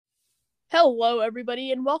Hello,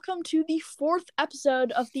 everybody, and welcome to the fourth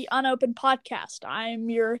episode of the Unopened Podcast. I'm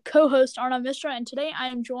your co-host Arnav Mishra, and today I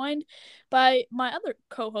am joined by my other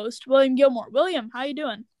co-host William Gilmore. William, how you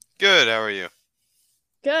doing? Good. How are you?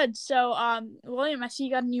 Good. So, William, I see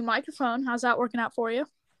you got a new microphone. How's that working out for you?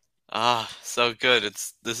 So good.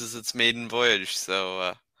 This is its maiden voyage, so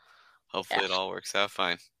Yeah. hopefully it all works out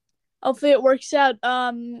fine. Hopefully, it works out.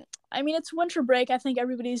 It's winter break. I think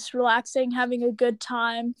everybody's relaxing, having a good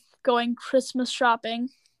time, going Christmas shopping.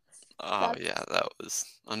 Oh That yeah, that was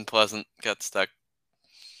unpleasant. Got stuck.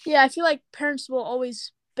 Yeah, I feel like parents will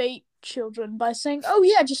always bait children by saying, "Oh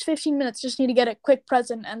yeah, just 15 minutes, just need to get a quick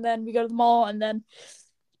present," and then we go to the mall, and then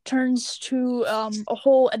turns to a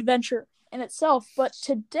whole adventure in itself. But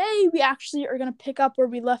today we actually are going to pick up where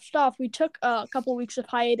we left off. We took a couple weeks of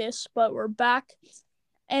hiatus, but we're back,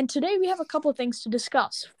 and today we have a couple of things to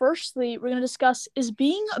discuss. Firstly, we're going to discuss, is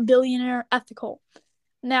being a billionaire ethical?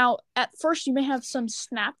 Now, at first, you may have some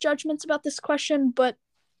snap judgments about this question, but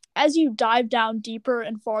as you dive down deeper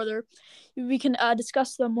and farther, we can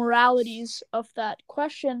discuss the moralities of that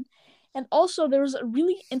question. And also, there was a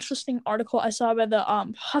really interesting article I saw by the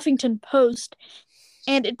Huffington Post,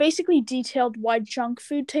 and it basically detailed why junk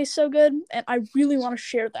food tastes so good, and I really want to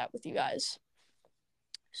share that with you guys.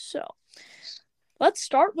 So, let's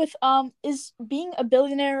start with is being a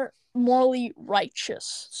billionaire morally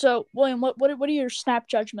righteous? So, William, what are your snap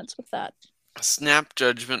judgments with that? Snap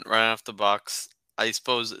judgment right off the box. I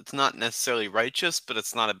suppose it's not necessarily righteous, but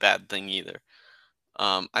it's not a bad thing either.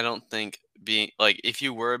 I don't think being like if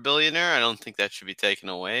you were a billionaire, I don't think that should be taken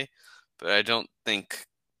away. But I don't think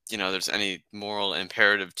there's any moral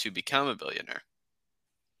imperative to become a billionaire.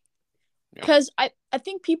 You know? Because I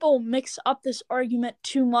think people mix up this argument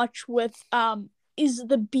too much with is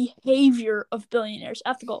the behavior of billionaires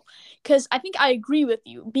ethical? Because I think I agree with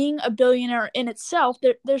you. Being a billionaire in itself,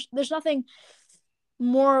 there's nothing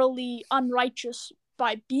morally unrighteous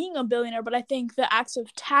by being a billionaire, but I think the acts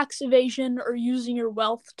of tax evasion or using your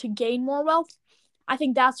wealth to gain more wealth, I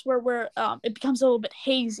think that's where it becomes a little bit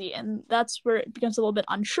hazy, and that's where it becomes a little bit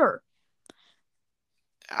unsure.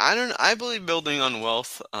 I don't. I believe building on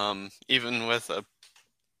wealth, even with a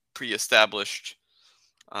pre-established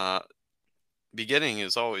uh, beginning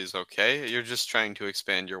is always okay. You're just trying to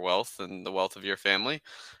expand your wealth and the wealth of your family.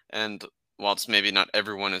 And whilst maybe not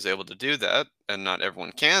everyone is able to do that, and not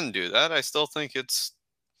everyone can do that, I still think it's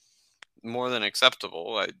more than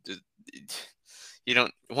acceptable. You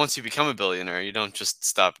don't, once you become a billionaire, you don't just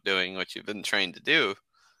stop doing what you've been trained to do.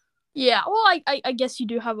 Yeah, well, I guess you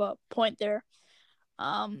do have a point there.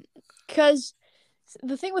 Because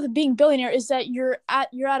the thing with being billionaire is that you're at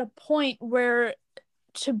a point where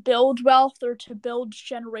to build wealth or to build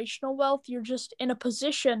generational wealth, you're just in a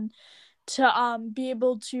position to be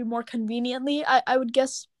able to more conveniently, I would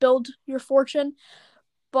guess, build your fortune.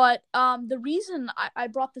 But the reason I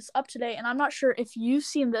brought this up today, and I'm not sure if you've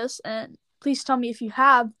seen this, and please tell me if you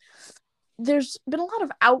have, there's been a lot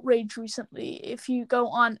of outrage recently. If you go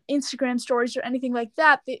on Instagram stories or anything like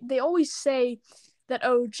that, they always say that,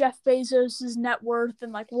 oh, Jeff Bezos' net worth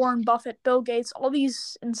and like Warren Buffett, Bill Gates, all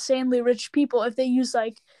these insanely rich people, if they use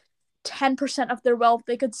like 10% of their wealth,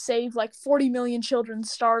 they could save like 40 million children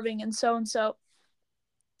starving and so and so.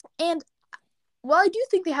 And while I do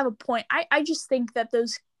think they have a point, I just think that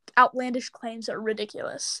those outlandish claims are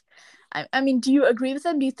ridiculous. I mean, do you agree with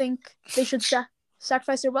them? Do you think they should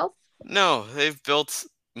sacrifice their wealth? No, they've built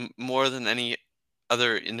more than any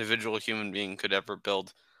other individual human being could ever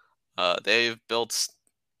build. They've built.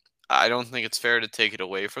 I don't think it's fair to take it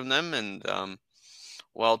away from them, and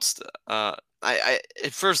whilst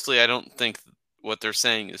firstly, I don't think what they're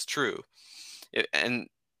saying is true. And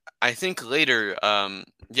I think later,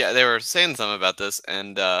 yeah, they were saying something about this,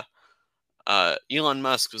 and Elon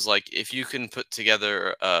Musk was like, if you can put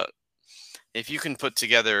together a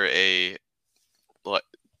like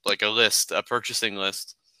like a list, a purchasing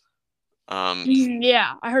list, um,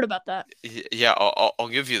 Yeah, I heard about that. yeah, I'll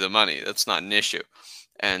give you the money. That's not an issue.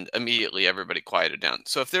 And immediately everybody quieted down.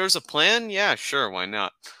 So if there was a plan, yeah, sure, why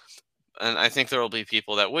not? And I think there will be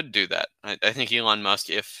people that would do that. I think Elon Musk,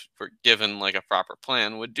 if we're given like a proper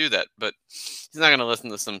plan, would do that. But he's not going to listen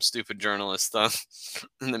to some stupid journalist,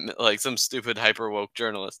 like some stupid hyper woke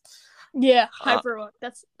journalist. Yeah, Uh, hyper woke.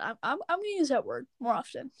 I'm gonna use that word more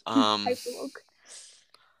often. um, Hyper woke.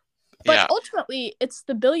 But yeah, ultimately, it's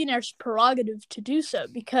the billionaire's prerogative to do so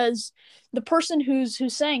because the person who's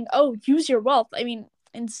saying, "Oh, use your wealth." I mean,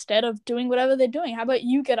 instead of doing whatever they're doing, how about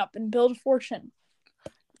you get up and build a fortune,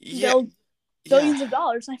 yeah, build yeah, billions of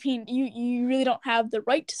dollars? I mean, you really don't have the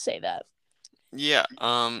right to say that. yeah.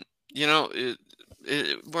 You know,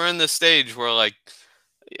 we're in this stage where like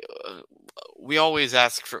we always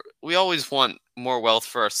we always want more wealth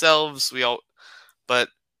for ourselves. But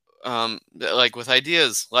like with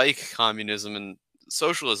ideas like communism and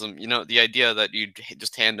socialism, the idea that you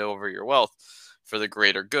just hand over your wealth for the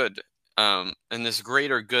greater good. And this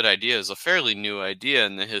greater good idea is a fairly new idea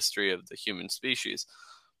in the history of the human species.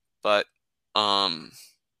 But um,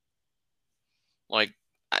 like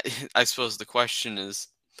I suppose the question is,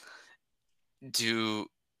 do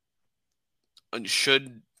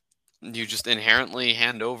should you just inherently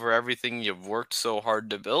hand over everything you've worked so hard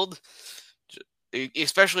to build,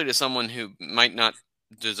 especially to someone who might not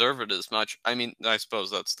deserve it as much? I mean, I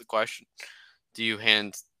suppose that's the question. Do you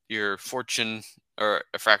hand your fortune or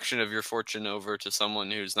a fraction of your fortune over to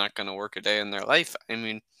someone who's not going to work a day in their life? I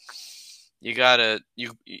mean, you gotta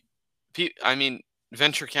I mean,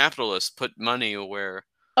 venture capitalists put money where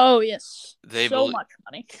Oh yes, they so believe much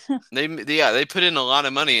money. they put in a lot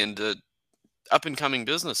of money into up and coming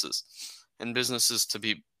businesses and businesses to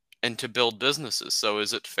be and to build businesses. So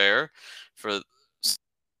is it fair for,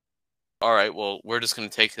 all right, well, we're just going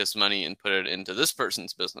to take this money and put it into this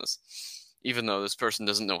person's business, even though this person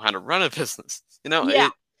doesn't know how to run a business? Yeah,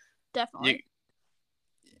 You definitely.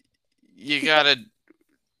 you Because gotta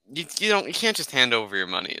you can't just hand over your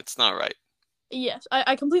money. It's not right. yes,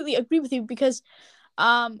 I completely agree with you because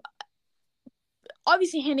um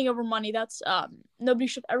obviously handing over money, that's nobody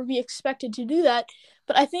should ever be expected to do that.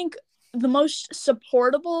 But I think the most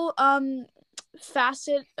supportable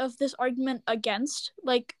facet of this argument against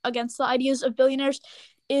the ideas of billionaires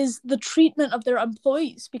is the treatment of their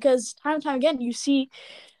employees, because time and time again you see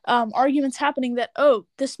arguments happening that, oh,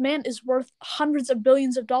 this man is worth hundreds of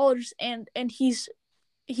billions of dollars, and he's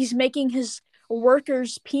making his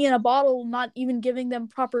workers pee in a bottle, not even giving them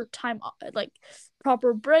proper time, like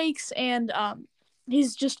proper breaks, and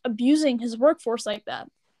he's just abusing his workforce like that.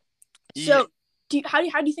 Yeah, So, how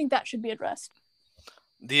do you think that should be addressed?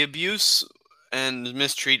 the abuse and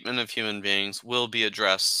mistreatment of human beings will be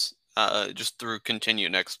addressed just through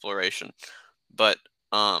continued exploration. But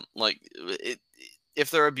if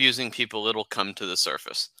they're abusing people, it'll come to the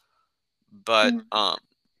surface. But Mm,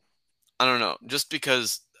 I don't know. Just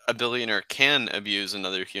because a billionaire can abuse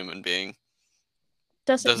another human being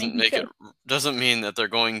doesn't mean doesn't he make it should. doesn't mean that they're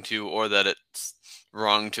going to, or that it's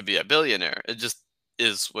wrong to be a billionaire. It just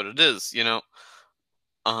is what it is.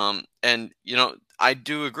 And I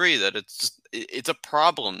do agree that it's a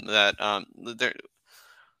problem that there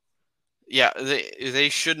yeah, they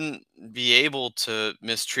shouldn't be able to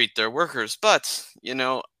mistreat their workers, but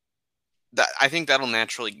that I think that'll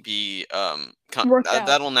naturally be Worked out.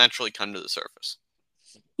 that'll naturally come to the surface.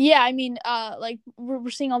 Yeah, I mean, like we're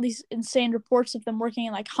seeing all these insane reports of them working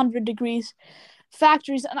in like 100 degrees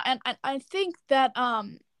factories, and I think that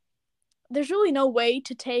there's really no way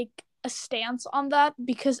to take a stance on that,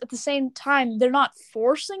 because at the same time they're not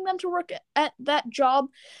forcing them to work at that job,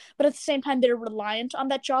 but at the same time they're reliant on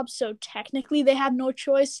that job, so technically they have no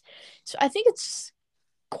choice. So I think it's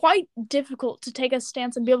quite difficult to take a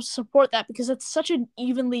stance and be able to support that, because it's such an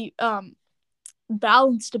evenly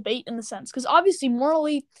balanced debate in the sense, because obviously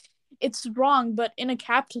morally it's wrong, but in a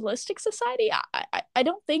capitalistic society I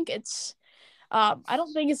don't think it's I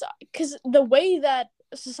don't think it's, because the way that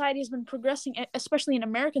society has been progressing, especially in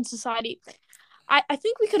American society, I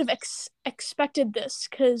think we could have expected this,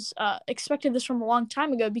 because expected this from a long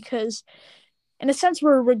time ago, because in a sense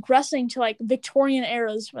we're regressing to like Victorian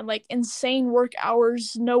eras when like insane work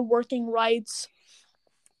hours, no working rights,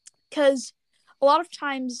 because a lot of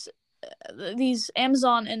times these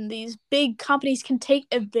Amazon and these big companies can take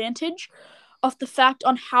advantage of the fact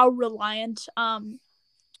on how reliant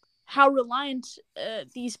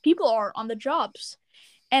these people are on the jobs.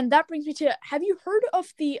 And that brings me to, have you heard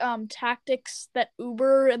of the tactics that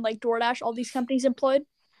Uber and like DoorDash, all these companies employed?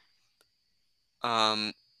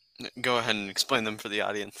 Um, Go ahead and explain them for the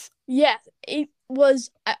audience. Yeah, it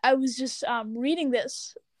was. I was just reading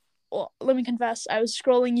this. Well, let me confess, I was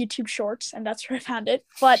scrolling YouTube Shorts, and that's where I found it.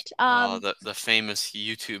 But Oh, the famous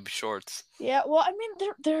YouTube shorts. yeah, well, I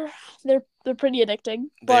mean, they're pretty addicting.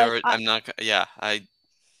 They But are. I'm not. Yeah, I I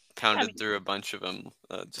pounded mean, through a bunch of them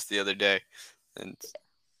just the other day, and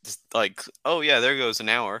just like, oh yeah, there goes an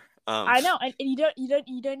hour. I know, and you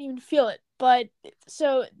don't even feel it. But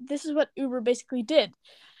so this is what Uber basically did.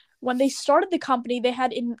 When they started the company, they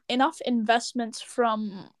had enough investments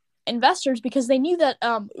from investors, because they knew that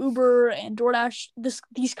Uber and DoorDash,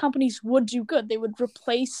 these companies would do good. They would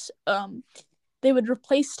replace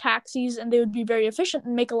taxis, and they would be very efficient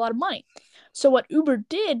and make a lot of money. So what Uber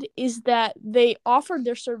did is that they offered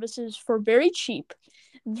their services for very cheap.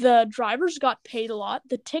 The drivers got paid a lot,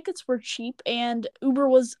 the tickets were cheap, and Uber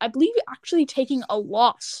was, I believe, actually taking a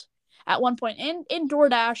loss at one point. And in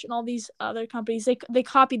DoorDash and all these other companies, they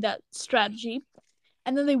copied that strategy,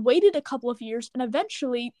 and then they waited a couple of years, and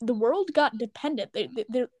eventually the world got dependent.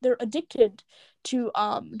 They're addicted to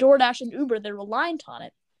DoorDash and Uber. They're reliant on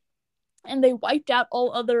it, and they wiped out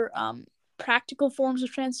all other practical forms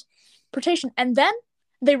of transportation. And then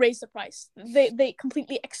they raised the price. They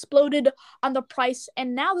completely exploded on the price.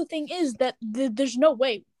 And now the thing is that there's no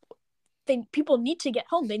way. People need to get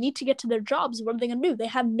home. They need to get to their jobs. What are they gonna do? They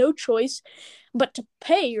have no choice but to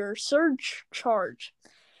pay or surge charge.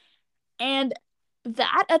 And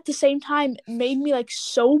that at the same time made me like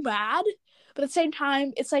so mad, but at the same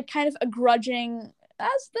time it's like kind of a grudging.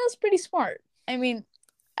 That's pretty smart. I mean,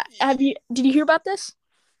 did you hear about this?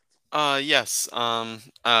 Yes.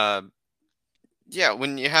 Yeah,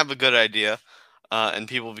 when you have a good idea, and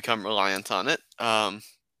people become reliant on it,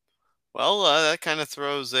 well, that kind of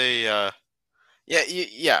throws a, yeah,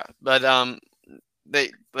 yeah, but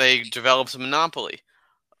they developed a monopoly,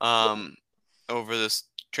 um, over this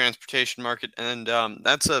transportation market, and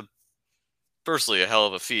that's a firstly a hell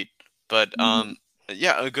of a feat, but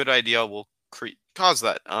yeah, a good idea will cause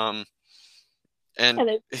that, and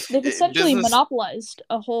Yeah, they've essentially business monopolized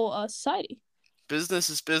a whole society. business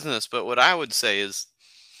is business, but what I would say is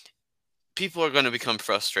people are going to become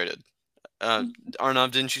frustrated.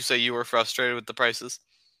 Arnav, didn't you say you were frustrated with the prices?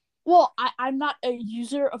 Well, I'm not a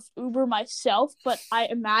user of Uber myself, but I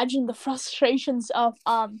imagine the frustrations of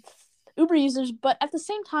Uber users. But at the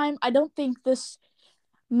same time, I don't think this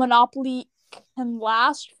monopoly can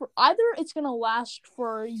last for either. It's gonna last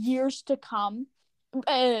for years to come,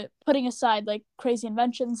 putting aside like crazy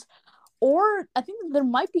inventions, or I think there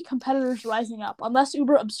might be competitors rising up unless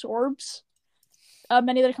Uber absorbs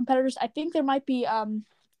many of their competitors. I think there might be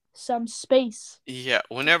some space. Yeah,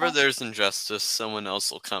 whenever there's injustice, someone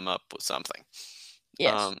else will come up with something.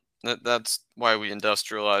 Yes. That's why we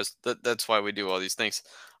industrialize. That's why we do all these things.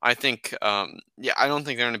 I think, yeah, I don't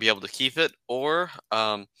think they're going to be able to keep it, or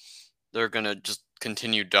they're going to just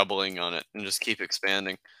continue doubling on it and just keep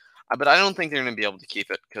expanding. But I don't think they're going to be able to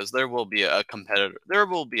keep it because there will be a competitor. There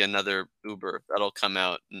will be another Uber that'll come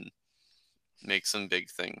out and make some big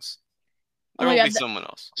things. Oh There my will be god, someone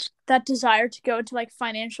else. that desire to go into like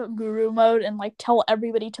financial guru mode and like tell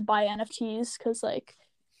everybody to buy NFTs because like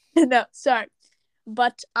no, sorry.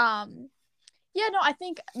 But yeah, no, I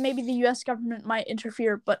think maybe the US government might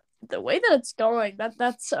interfere, but the way that it's going,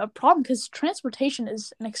 that's a problem because transportation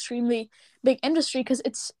is an extremely big industry because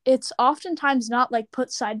it's oftentimes not like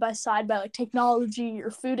put side by side by like technology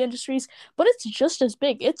or food industries, but it's just as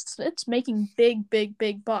big. It's making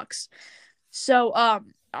big bucks. So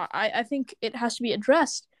I think it has to be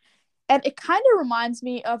addressed. And it kind of reminds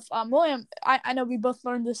me of William. I know we both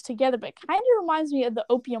learned this together, but it kind of reminds me of the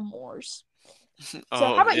Opium Wars. So how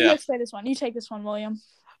Oh about you yeah. explain this one? You take this one, William.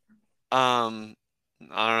 Um,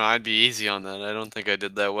 I don't know. I'd be easy on that. I don't think I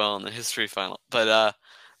did that well in the history final. But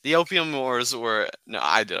the Opium Wars were no,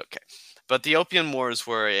 I did okay. But the Opium Wars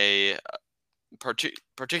were a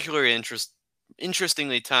particularly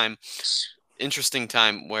interesting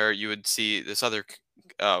time where you would see this other.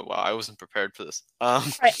 Wow, I wasn't prepared for this. All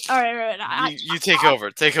right. You take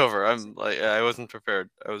over. Take over. I'm like I wasn't prepared.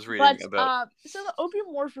 I was reading But about. so the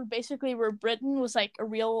Opium Wars were basically where Britain was like a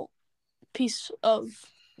real piece of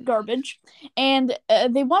garbage, and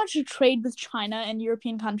they wanted to trade with China and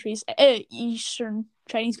European countries, Eastern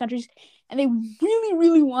Chinese countries, and they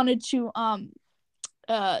really wanted to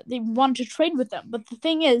they wanted to trade with them. But the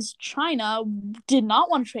thing is, China did not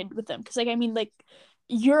want to trade with them because, like, I mean, like,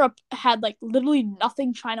 Europe had like literally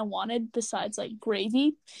nothing China wanted besides like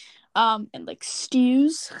gravy, and like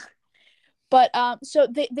stews. But so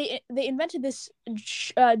they invented this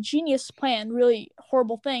genius plan, really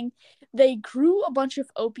horrible thing. They grew a bunch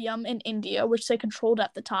of opium in India, which they controlled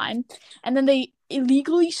at the time, and then they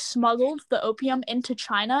illegally smuggled the opium into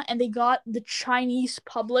China, and they got the Chinese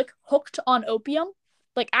public hooked on opium,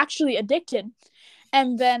 like actually addicted.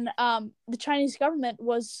 And then the Chinese government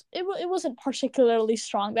it wasn't particularly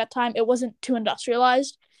strong that time. It wasn't too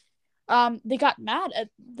industrialized. They got mad at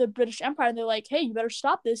the British Empire and they're like, "Hey, you better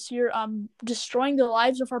stop this. You're destroying the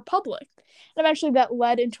lives of our public." And eventually, that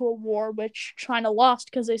led into a war which China lost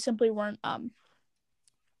because they simply weren't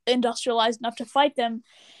industrialized enough to fight them,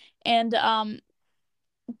 and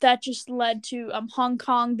that just led to Hong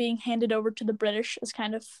Kong being handed over to the British as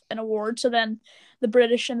kind of an award. So then, the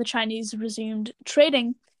British and the Chinese resumed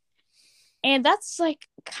trading, and that's like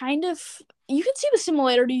kind of you can see the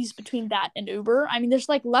similarities between that and Uber. I mean, there's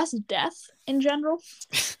like less death in general,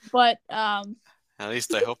 but At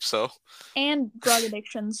least I hope so. and drug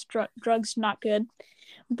addictions, drugs not good.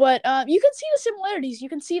 But you can see the similarities. You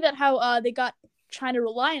can see that how they got China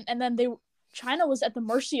reliant, and then China was at the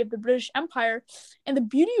mercy of the British Empire. And the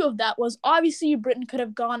beauty of that was obviously Britain could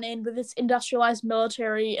have gone in with its industrialized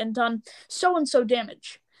military and done so and so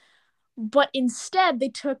damage. But instead, they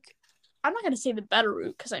took, I'm not going to say the better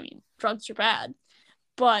route because I mean, drugs are bad,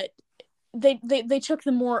 but they took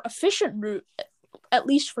the more efficient route, at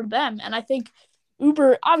least for them. And I think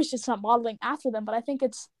Uber, obviously, it's not modeling after them, but I think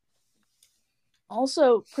it's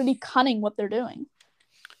also pretty cunning what they're doing.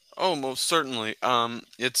 Oh, most certainly.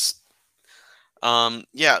 It's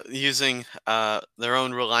yeah, using their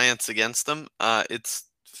own reliance against them. It's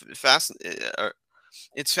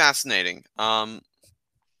fascinating.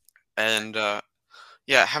 And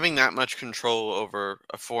yeah, having that much control over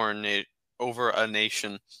over a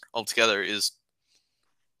nation altogether is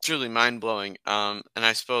truly mind blowing. And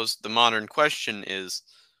I suppose the modern question is,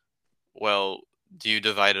 well, do you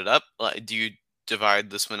divide it up? Like, do you divide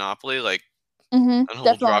this monopoly like an old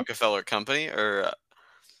Definitely. Rockefeller company, or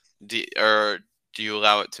do you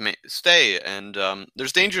allow it to stay? And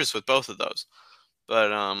there's dangers with both of those. But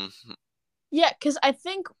Yeah, because I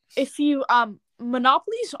think if you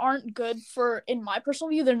monopolies aren't good for, in my personal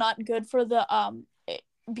view, they're not good for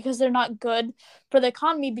because they're not good for the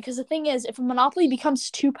economy. Because the thing is, if a monopoly becomes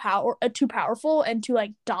too powerful and too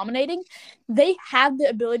like dominating, they have the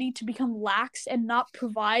ability to become lax and not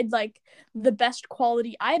provide like the best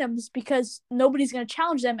quality items because nobody's going to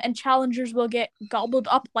challenge them, and challengers will get gobbled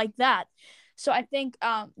up like that. So I think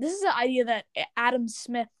this is an idea that Adam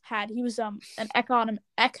Smith had. He was an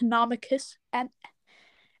economicus and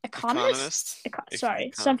economist. economists,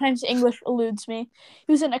 Sorry, sometimes English eludes me.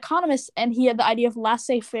 He was an economist, and he had the idea of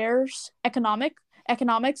laissez-faire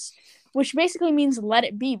economics, which basically means let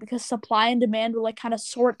it be, because supply and demand will like kind of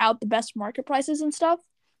sort out the best market prices and stuff.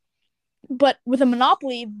 But with a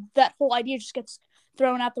monopoly, that whole idea just gets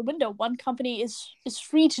thrown out the window. One company is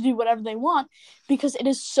free to do whatever they want because it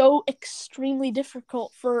is so extremely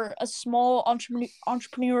difficult for a small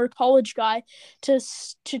entrepreneur college guy to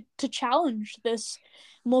challenge this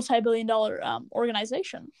multi-billion-dollar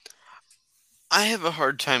organization. I have a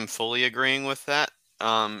hard time fully agreeing with that.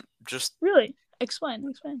 Just Really,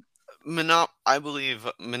 explain. I believe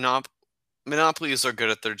monopolies are good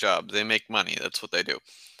at their job. They make money. That's what they do.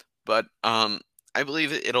 But I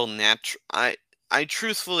believe I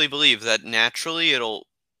truthfully believe that naturally it'll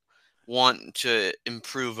want to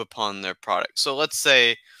improve upon their product. So let's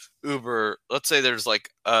say Uber. Let's say there's like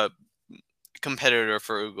a competitor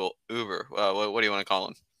for Uber. What do you want to call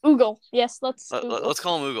him? Oogle. Yes, let's Let's Oogle.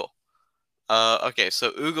 call him Oogle. Okay,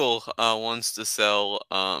 so Oogle wants to sell.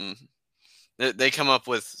 They come up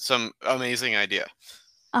with some amazing idea,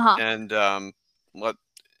 Uh-huh. and what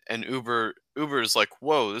and Uber is like,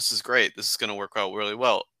 whoa, this is great. This is going to work out really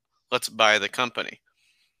well. Let's buy the company.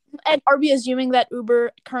 And are we assuming that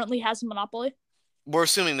Uber currently has a monopoly? We're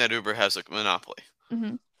assuming that Uber has a monopoly.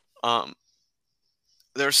 Mm-hmm. Um,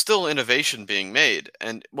 there's still innovation being made,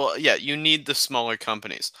 and well, yeah, you need the smaller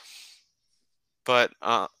companies. But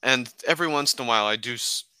and every once in a while, I do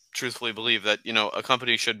truthfully believe that a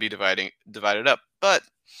company should be divided up, but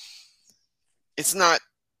it's not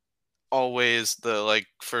always the like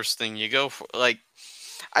first thing you go for. Like,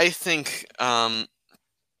 I think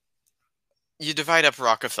you divide up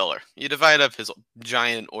Rockefeller, you divide up his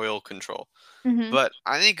giant oil control, Mm-hmm. but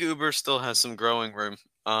I think Uber still has some growing room.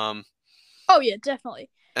 Oh yeah, definitely.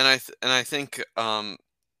 And I think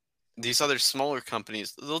these other smaller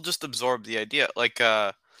companies, they'll just absorb the idea, like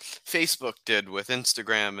Facebook did with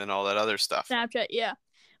Instagram and all that other stuff. Snapchat, yeah.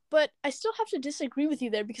 But I still have to disagree with you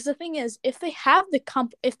there, because the thing is, if they have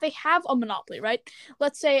if they have a monopoly, right?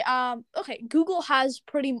 Let's say okay, Google has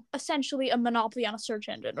pretty essentially a monopoly on a search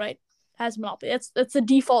engine, right? Has a monopoly. That's the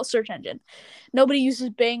default search engine. Nobody uses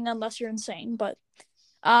Bing unless you're insane, but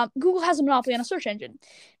Google has a monopoly on a search engine.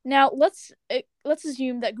 Now let's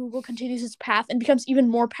assume that Google continues its path and becomes even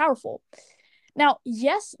more powerful. Now,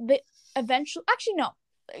 yes, they eventually, actually no,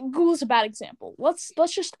 Google's a bad example. Let's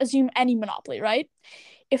just assume any monopoly, right?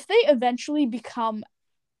 If they eventually become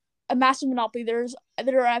a massive monopoly, there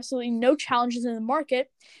are absolutely no challenges in the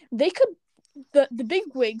market. They could, the big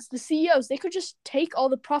wigs, the CEOs, they could just take all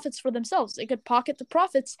the profits for themselves. They could pocket the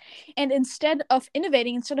profits, and instead of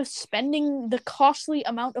innovating, instead of spending the costly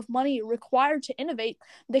amount of money required to innovate,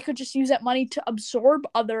 they could just use that money to absorb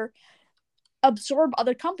other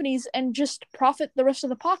companies and just profit the rest of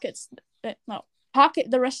the pockets. No, pocket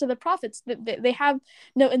the rest of the profits. They have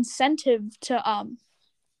no incentive to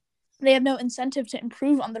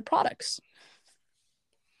improve on their products,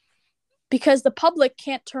 because the public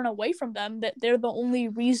can't turn away from them. That they're the only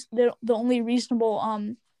reasonable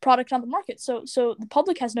product on the market. So the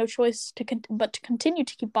public has no choice but to continue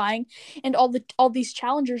to keep buying, and all these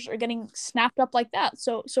challengers are getting snapped up like that.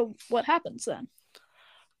 So what happens then?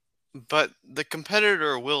 But the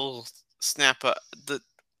competitor will snap up the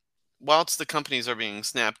whilst the companies are being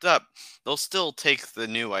snapped up, they'll still take the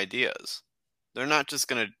new ideas. They're not just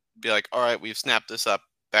going to be like, all right, we've snapped this up,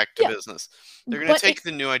 back to Yeah, business. They're going to but it take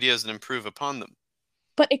the new ideas and improve upon them.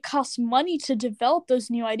 but it costs money to develop those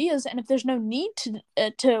new ideas, and if there's no need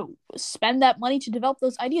to spend that money to develop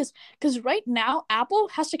those ideas, because right now Apple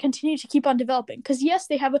has to continue to keep on developing, because yes,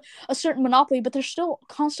 they have a certain monopoly, but they're still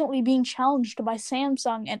constantly being challenged by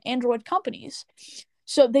Samsung and Android companies,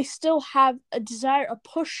 so they still have a desire, a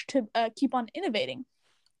push to keep on innovating.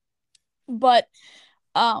 But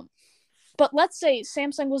um but let's say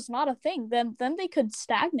Samsung was not a thing, then they could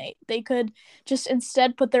stagnate. They could just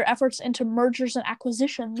instead put their efforts into mergers and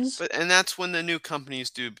acquisitions. But and that's when the new companies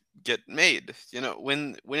do get made.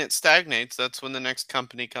 When it stagnates, that's when the next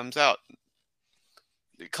company comes out.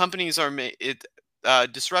 The companies are made it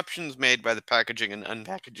disruptions made by the packaging and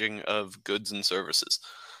unpackaging of goods and services.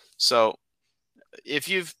 So if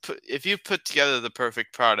you've put together the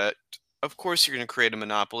perfect product, of course you're going to create a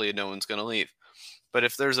monopoly and no one's going to leave. But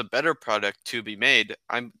if there's a better product to be made,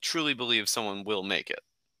 I truly believe someone will make it.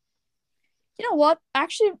 You know what?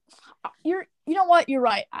 Actually, you know what? You're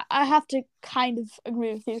right. I have to kind of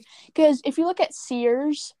agree with you, because if you look at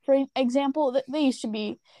Sears, for example, they used to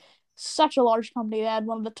be such a large company. They had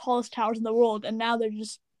one of the tallest towers in the world, and now they're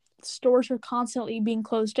just stores are constantly being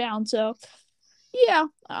closed down. So yeah,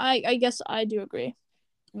 I guess I do agree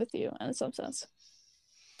with you in some sense.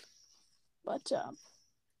 But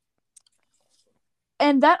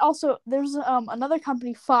and that also, there's another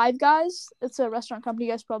company, Five Guys. It's a restaurant company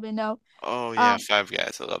you guys probably know. Oh yeah, Um, Five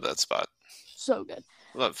Guys. I love that spot. so good.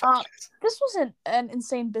 Love Five Uh, Guys. this wasn't an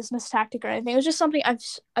insane business tactic or anything. It was just something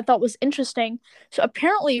I thought was interesting. So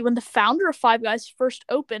apparently, when the founder of Five Guys first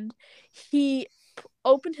opened, he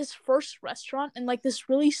opened his first restaurant in like this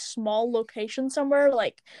really small location somewhere,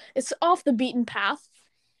 like it's off the beaten path.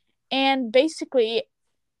 And basically,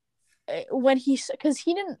 when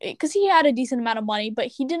because he had a decent amount of money, but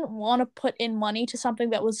he didn't want to put in money to something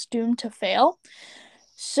that was doomed to fail.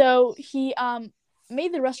 So he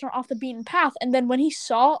made the restaurant off the beaten path, and then when he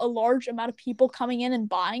saw a large amount of people coming in and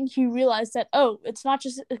buying, he realized that, oh, it's not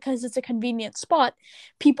just because it's a convenient spot.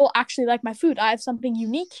 People actually like my food. I have something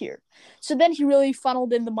unique here. So then he really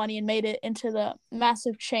funneled in the money and made it into the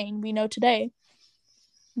massive chain we know today.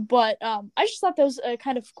 But I just thought that was a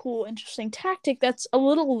kind of cool, interesting tactic that's a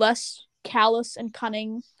little less callous and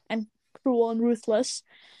cunning and cruel and ruthless,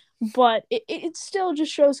 but it still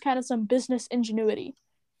just shows kind of some business ingenuity.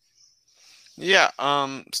 Yeah.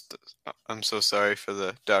 I'm so sorry for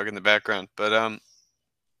the dog in the background, but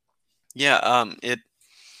yeah. It.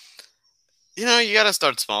 You got to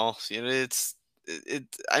start small.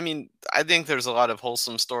 I mean, I think there's a lot of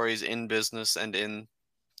wholesome stories in business and in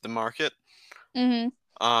the market. Mm-hmm.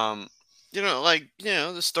 Um,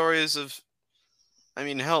 the stories of. I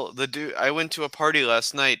mean, hell, the dude. I went to a party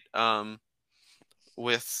last night.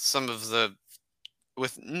 With some of the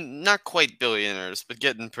with not quite billionaires, but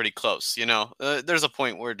getting pretty close. There's a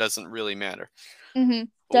point where it doesn't really matter. Mm-hmm.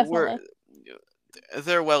 We're Definitely.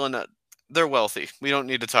 they're well enough. They're wealthy. We don't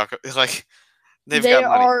need to talk like they've got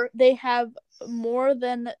money, They have more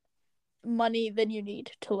than money than you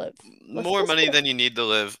need to live. more Let's money put it. than you need to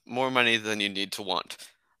live, more money than you need to want.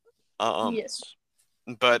 Um, Yes.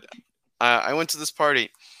 but I went to this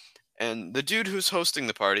party, and the dude who's hosting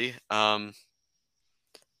the party,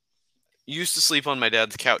 used to sleep on my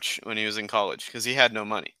dad's couch when he was in college because he had no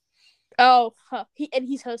money. Oh, huh.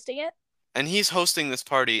 He's hosting it. And he's hosting this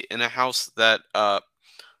party in a house that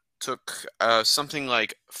took something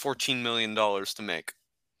like $14 million to make.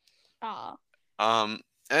 Ah, Um,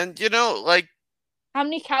 and like how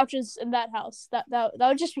many couches in that house? That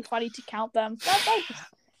would just be funny to count them. That would just.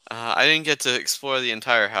 I didn't get to explore the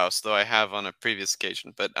entire house, though I have on a previous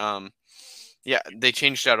occasion. But yeah, they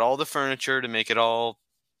changed out all the furniture to make it all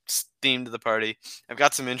themed to the party. I've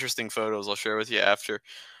got some interesting photos I'll share with you after,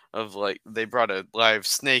 of like they brought a live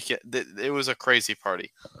snake. It was a crazy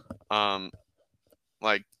party. Um,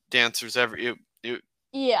 like dancers every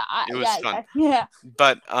Yeah, it was fun. yeah.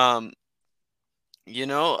 But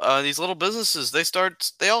these little businesses,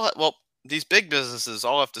 well, these big businesses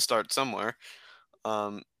all have to start somewhere.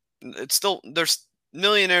 Um, it's still there's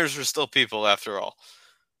millionaires are still people after all.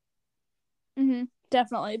 Mm-hmm.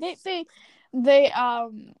 Definitely. They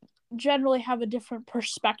generally have a different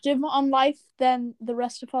perspective on life than the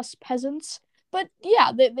rest of us peasants. But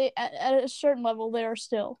yeah, they at a certain level they are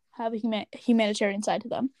still have a humanitarian side to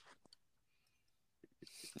them.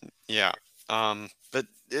 Yeah. But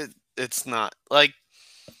it's not like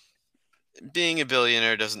being a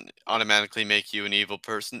billionaire doesn't automatically make you an evil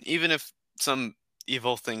person, even if some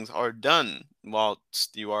evil things are done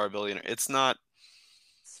whilst you are a billionaire. It's not.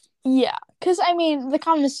 Yeah, because I mean, the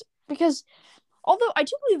communists, because although I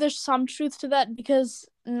do believe there's some truth to that, because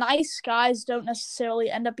nice guys don't necessarily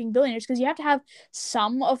end up being billionaires, because you have to have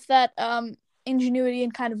some of that ingenuity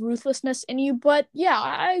and kind of ruthlessness in you. But yeah,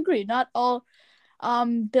 I agree. Not all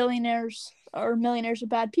billionaires or millionaires are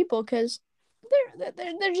bad people, because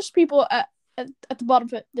they're just people at the bottom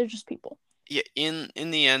of it. They're just people. Yeah, in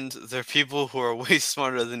the end, there are people who are way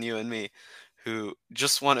smarter than you and me, who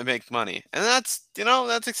just want to make money, and that's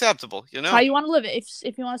acceptable. It's how you want to live it.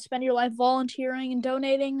 If you want to spend your life volunteering and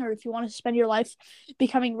donating, or if you want to spend your life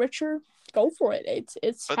becoming richer, go for it.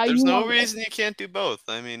 It's But how there's you no want to live. reason you can't do both.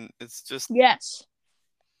 I mean, it's just Yes,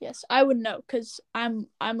 yes, I would know, because I'm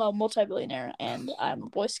a multi-billionaire and I'm a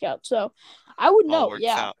Boy Scout, so I would all know. works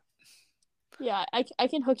Yeah, out. yeah, I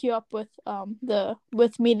can hook you up with the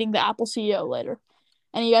with meeting the Apple CEO later.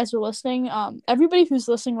 And you guys are listening. Everybody who's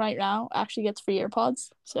listening right now actually gets free AirPods.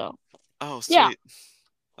 So Oh, yeah, sweet.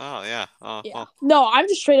 Oh, yeah. Oh, yeah. well, No, I'm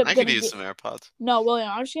just straight up I could gonna use get. some AirPods. No, William,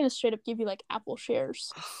 I'm just gonna straight up give you like Apple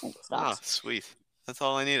shares and Ah, stocks. sweet. That's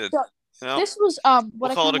all I needed. So You know, this was we'll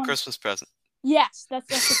what I call kind it of a wanted. Christmas present. Yes, that's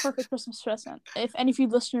the perfect Christmas present. If any of you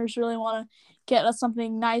listeners really want to get us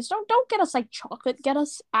something nice, don't get us like chocolate. Get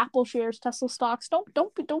us Apple shares, Tesla stocks. Don't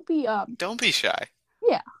be Don't be shy.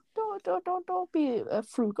 yeah. Don't be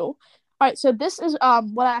frugal. All right, so this is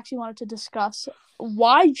what I actually wanted to discuss: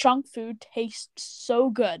 why junk food tastes so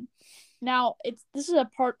good. Now, this is a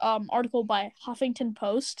part article by Huffington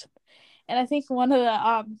Post, and I think one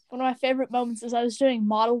of my favorite moments is I was doing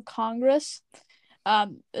Model Congress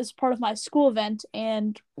as part of my school event,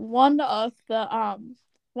 and one of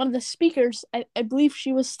the speakers, I believe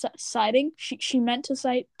she was citing, she meant to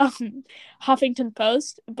cite Huffington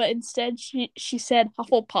Post, but instead she said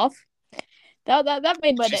Hufflepuff. That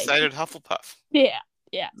made my She day. cited Hufflepuff, Yeah,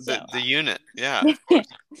 yeah. So the unit. Yeah, of course.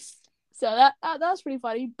 so that was pretty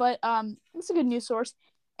funny, but it's a good news source,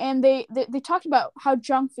 and they talked about how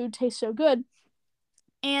junk food tastes so good,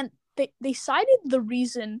 and they cited the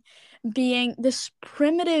reason being this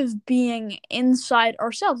primitive being inside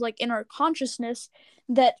ourselves, like in our consciousness,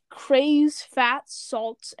 that craves fat,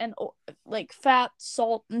 salts, and like fat,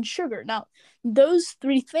 salt, and sugar. Now, those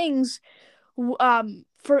three things,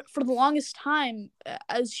 for the longest time,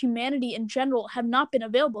 as humanity in general, have not been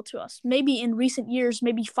available to us. Maybe in recent years,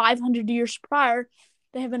 maybe 500 years prior,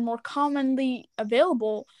 they have been more commonly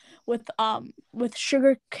available with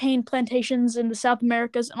sugar cane plantations in the South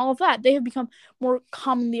Americas and all of that. They have become more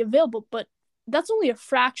commonly available, but that's only a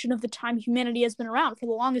fraction of the time humanity has been around. For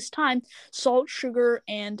the longest time, salt, sugar,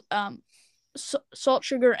 and salt,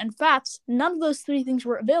 sugar, and fats, none of those three things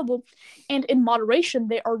were available, and in moderation,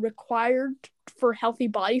 they are required for healthy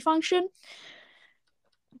body function.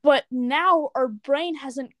 But now our brain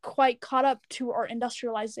hasn't quite caught up to our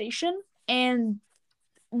industrialization, and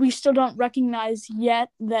we still don't recognize yet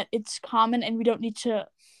that it's common, and we don't need to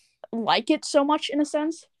like it so much in a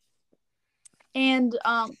sense. And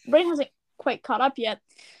brain hasn't quite caught up yet.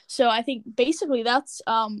 So I think basically that's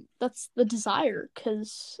the desire,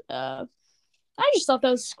 because I just thought that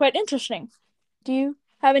was quite interesting. Do you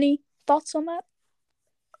have any thoughts on that?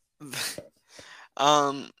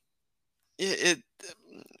 um, it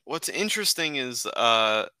what's interesting is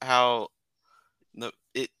how the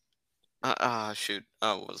it shoot,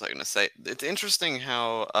 what was I gonna say? It's interesting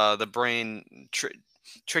how the brain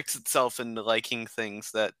tricks itself into liking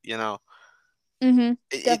things that Mm-hmm. it,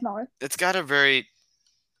 it Definitely. it's got a very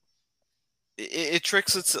it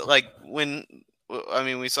tricks its like when I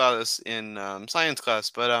mean we saw this in science class,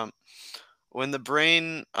 but when the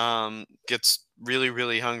brain gets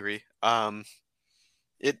really hungry,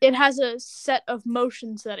 it It has a set of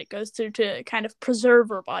motions that it goes through to kind of preserve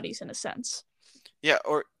our bodies in a sense. yeah,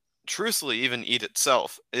 or truthfully even eat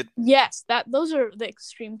itself. Yes, that those are the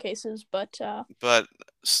extreme cases, but But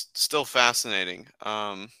still fascinating.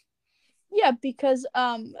 yeah, because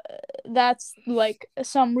that's like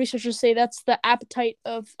some researchers say that's the appetite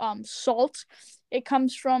of salt. It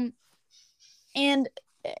comes from, and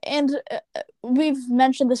we've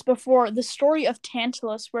mentioned this before, the story of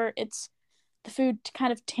Tantalus, where it's the food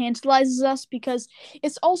kind of tantalizes us because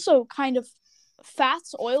it's also kind of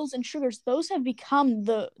fats, oils, and sugars. Those have become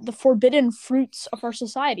the forbidden fruits of our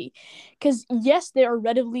society, because yes, they are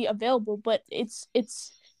readily available, but it's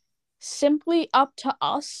simply up to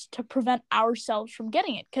us to prevent ourselves from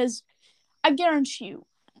getting it. Because I guarantee you,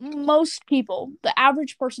 most people, the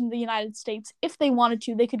average person in the United States, if they wanted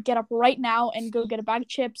to, they could get up right now and go get a bag of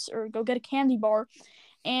chips or go get a candy bar,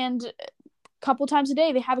 and a couple times a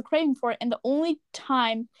day they have a craving for it, and the only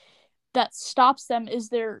time that stops them is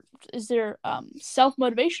their self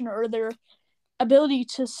motivation or their ability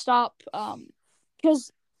to stop,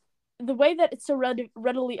 because the way that it's so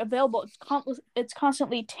readily available, it's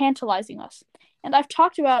constantly tantalizing us. And I've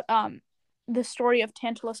talked about the story of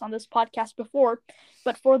Tantalus on this podcast before,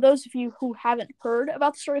 but for those of you who haven't heard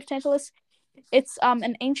about the story of Tantalus, it's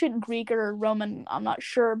an ancient Greek or Roman, I'm not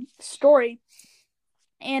sure, story,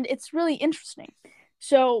 and it's really interesting.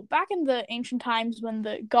 So back in the ancient times when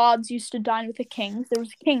the gods used to dine with the kings, there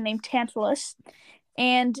was a king named Tantalus,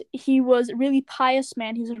 and he was a really pious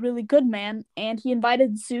man. He was a really good man, and he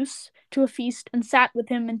invited Zeus to a feast and sat with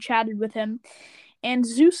him and chatted with him. And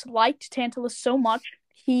Zeus liked Tantalus so much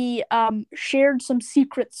he shared some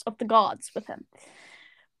secrets of the gods with him.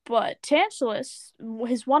 But Tantalus,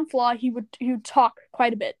 his one flaw, he would talk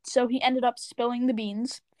quite a bit, so he ended up spilling the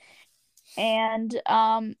beans, and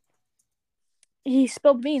he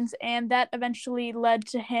spilled beans, and that eventually led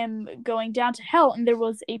to him going down to hell, and there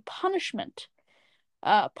was a punishment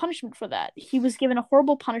for that. He was given a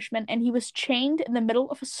horrible punishment, and he was chained in the middle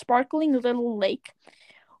of a sparkling little lake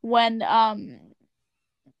when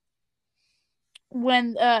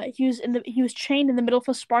he was chained in the middle of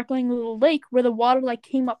a sparkling little lake where the water like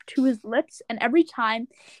came up to his lips, and every time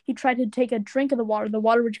he tried to take a drink of the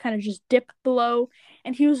water would kind of just dip below,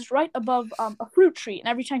 and he was right above a fruit tree, and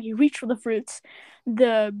every time he reached for the fruits,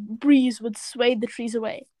 the breeze would sway the trees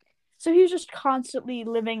away. So he was just constantly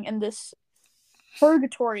living in this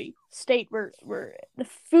purgatory state where the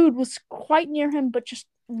food was quite near him but just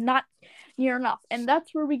not near enough, and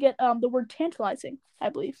that's where we get the word tantalizing, I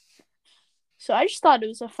believe. So I just thought it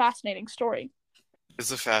was a fascinating story.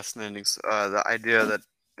 It's a fascinating, the idea that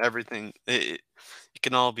everything, it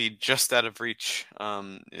can all be just out of reach,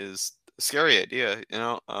 is a scary idea, you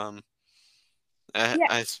know? Yeah,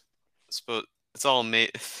 I suppose it's all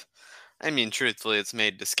made. I mean, truthfully, it's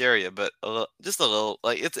made to scare you, but just a little.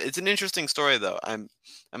 Like it's an interesting story, though. I'm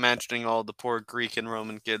imagining all the poor Greek and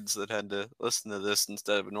Roman kids that had to listen to this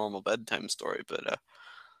instead of a normal bedtime story. But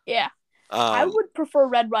yeah. I um, would prefer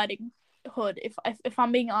Red Riding Hood if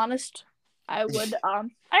I'm being honest. I would. I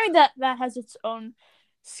mean that has its own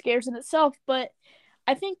scares in itself, but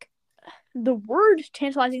I think the word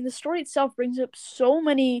tantalizing, the story itself brings up so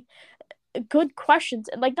many good questions,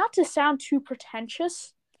 and like not to sound too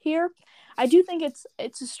pretentious here, I do think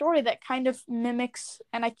it's a story that kind of mimics,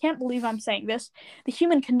 and I can't believe I'm saying this, the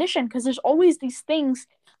human condition, because there's always these things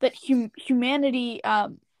that humanity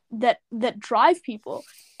that drive people,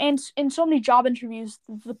 and in so many job interviews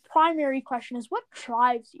the primary question is what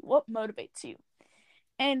drives you, what motivates you,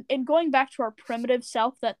 and going back to our primitive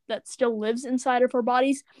self that still lives inside of our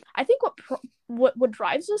bodies, I think what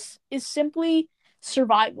drives us is simply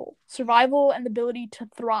survival and the ability to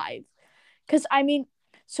thrive. Because I mean,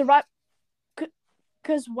 survive.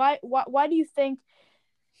 Because why do you think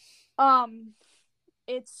um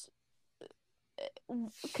it's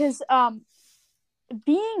because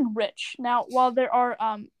being rich now, while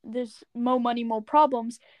there's more money, more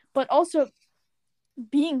problems, but also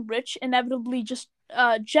being rich inevitably just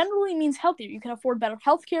generally means healthier. You can afford better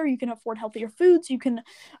healthcare. You can afford healthier foods. You can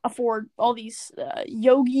afford all these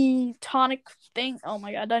yogi tonic things. Oh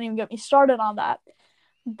my god! Don't even get me started on that.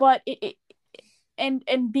 But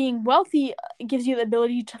and being wealthy gives you the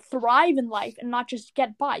ability to thrive in life and not just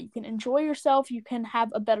get by. You can enjoy yourself. You can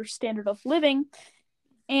have a better standard of living,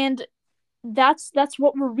 and that's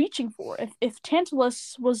what we're reaching for. If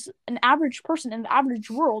Tantalus was an average person in the average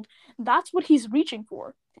world, that's what he's reaching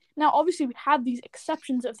for. Now, obviously, we have these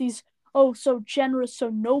exceptions of these oh so generous, so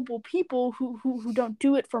noble people who don't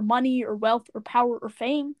do it for money or wealth or power or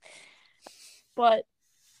fame. But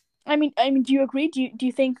do you agree? Do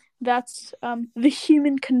you think that's the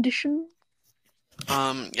human condition?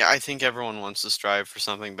 yeah, I think everyone wants to strive for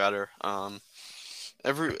something better.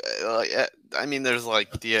 Every I mean, there's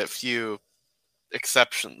like the few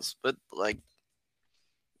exceptions, but like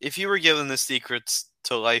if you were given the secrets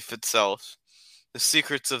to life itself, the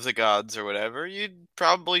secrets of the gods or whatever, you'd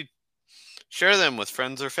probably share them with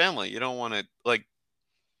friends or family. You don't want to like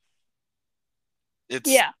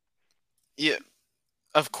it's Yeah. yeah.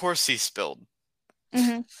 Of course he spilled.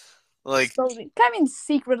 Mm-hmm. Like So, I mean,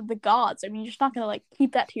 secret of the gods. I mean, you're just not gonna like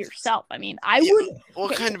keep that to yourself. I mean, I yeah, would.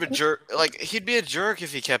 what Okay, kind of a jerk? Like he'd be a jerk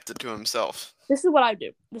if he kept it to himself. this is what I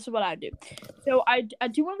do. This is what I do. So I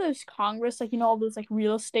do one of those Congress, like all those like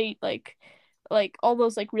real estate, like like all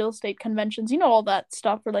those like real estate conventions, you know, all that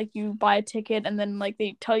stuff where like you buy a ticket and then like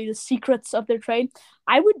they tell you the secrets of their trade.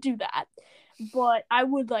 I would do that, but I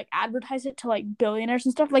would like advertise it to like billionaires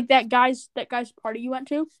and stuff like that guy's party you went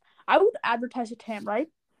to. I would advertise it to him, right?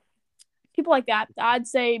 People like that. I'd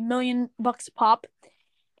say $1,000,000 a pop,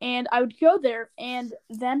 and I would go there, and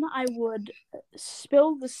then I would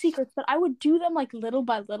spill the secrets, but I would do them like little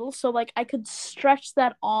by little, so like I could stretch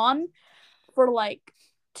that on for like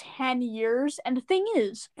 10 years. And the thing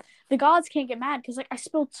is, the gods can't get mad because like I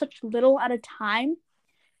spilled such little at a time.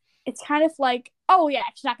 It's kind of like, oh yeah,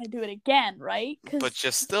 she's not gonna do it again, right? But Because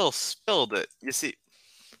you still spilled it. You see,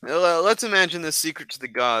 let's imagine this secret to the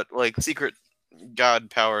god, like secret god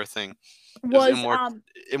power thing is was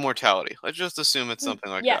immortality. Let's just assume it's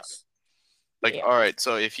something like that. yes, Like, yeah, all right,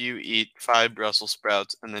 so if you eat 5 Brussels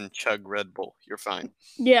sprouts and then chug Red Bull, you're fine.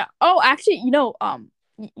 yeah. Oh, actually,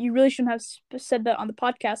 you really shouldn't have said that on the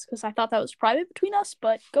podcast because I thought that was private between us.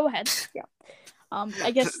 But go ahead. Yeah.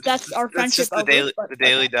 I guess that's our That's friendship just the over. daily But the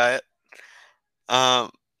daily okay. diet.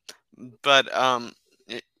 Um, but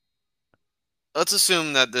let's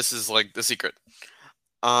assume that this is like the secret.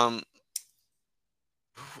 Um,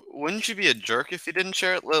 wouldn't you be a jerk if you didn't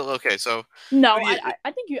share it? Okay, so who No, do you?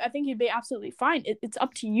 I think you'd be absolutely fine. It's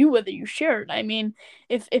up to you whether you share it. I mean,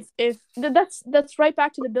 if that's right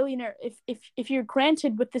back to the billionaire. If you're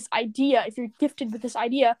granted with this idea, if you're gifted with this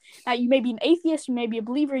idea that you may be an atheist, you may be a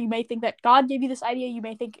believer, you may think that God gave you this idea, you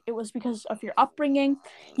may think it was because of your upbringing,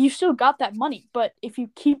 you still got that money. But if you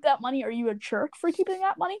keep that money, are you a jerk for keeping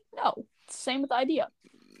that money? No. Same with the idea.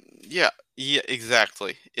 Yeah,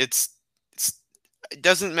 exactly. It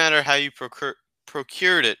doesn't matter how you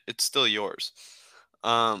procured it; it's still yours.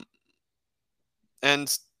 Um,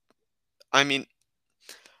 and I mean,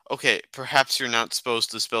 okay, perhaps you're not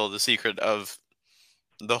supposed to spill the secret of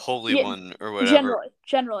the Holy Yeah, One or whatever.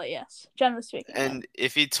 generally, yes. Generally speaking, yeah. And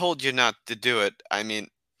if he told you not to do it, I mean,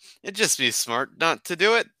 it'd just be smart not to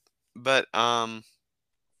do it. But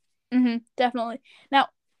Definitely. Now,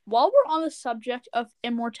 while we're on the subject of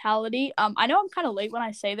immortality, I know I'm kind of late when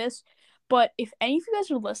I say this, but if any of you guys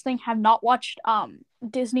are listening have not watched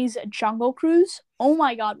Disney's Jungle Cruise, oh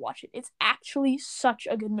my god, watch it. It's actually such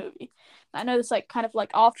a good movie. I know it's like kind of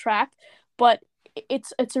like off track, but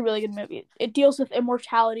it's a really good movie. It deals with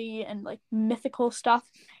immortality and like mythical stuff.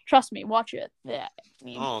 Trust me, watch it. Yeah, I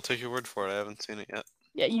mean, oh, I'll take your word for it. I haven't seen it yet.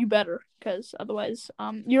 yeah, you better, because otherwise,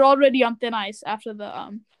 you're already on thin ice after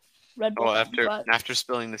the Red Bull Oh, thing. But after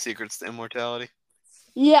spilling the secrets to immortality.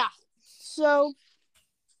 yeah. So,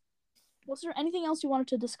 was there anything else you wanted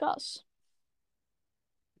to discuss?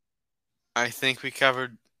 I think we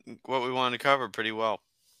covered what we wanted to cover pretty well.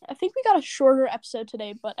 I think we got a shorter episode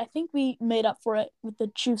today, but I think we made up for it with the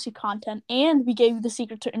juicy content, and we gave you the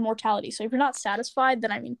secret to immortality. So if you're not satisfied,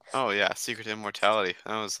 then I mean, Oh yeah, secret to immortality.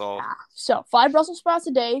 That was all. yeah. So 5 Brussels sprouts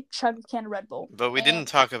a day, chug a can of Red Bull, But we and didn't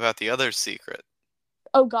talk about the other secret.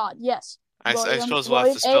 oh god, yes, I William, suppose we'll have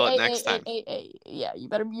William, to spill it next time. yeah, you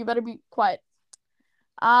better be quiet.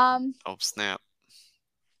 Um, Oh snap.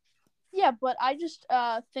 yeah, but I just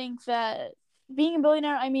think that being a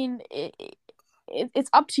billionaire, I mean, it's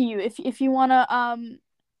up to you if you wanna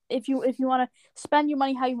if you wanna spend your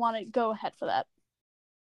money how you want to, go ahead for that.